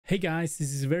Hey guys,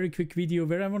 this is a very quick video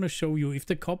where I want to show you if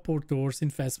the cupboard doors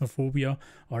in Phasmophobia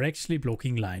are actually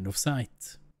blocking line of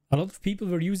sight. A lot of people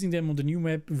were using them on the new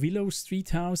map Willow Street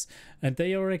House and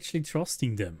they are actually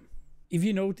trusting them. If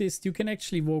you noticed, you can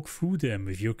actually walk through them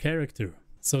with your character.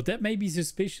 So that may be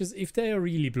suspicious if they are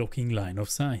really blocking line of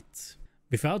sight.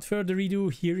 Without further ado,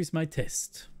 here is my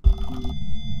test.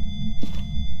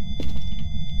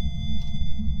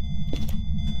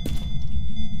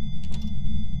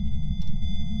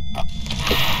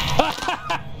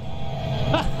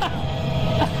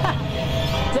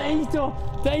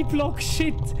 They block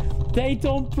shit. They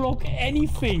don't block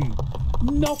anything.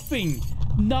 Nothing.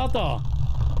 Nada.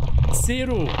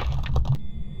 Zero.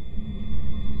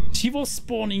 She was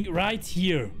spawning right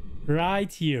here.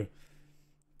 Right here.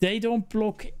 They don't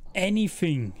block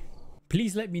anything.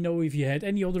 Please let me know if you had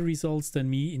any other results than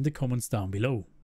me in the comments down below.